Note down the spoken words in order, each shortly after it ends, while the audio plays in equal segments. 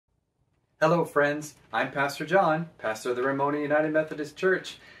Hello friends, I'm Pastor John, pastor of the Ramona United Methodist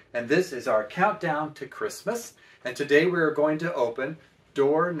Church, and this is our countdown to Christmas. And today we are going to open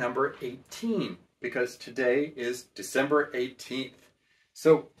door number 18 because today is December 18th.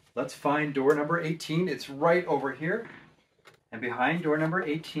 So let's find door number 18. It's right over here. And behind door number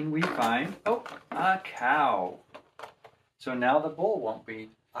 18 we find, a cow. So now the bull won't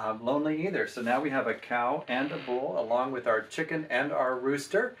be lonely either. So now we have a cow and a bull along with our chicken and our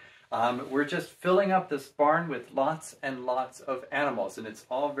rooster. We're just filling up this barn with lots and lots of animals, and it's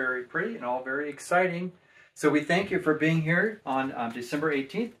all very pretty and all very exciting. So we thank you for being here on December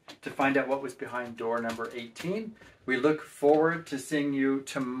 18th to find out what was behind door number 18. We look forward to seeing you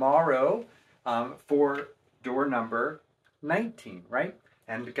tomorrow for door number 19, right?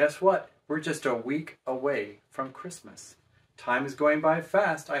 And guess what? We're just a week away from Christmas. Time is going by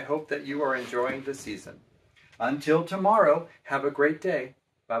fast. I hope that you are enjoying the season. Until tomorrow, have a great day.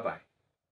 Bye-bye.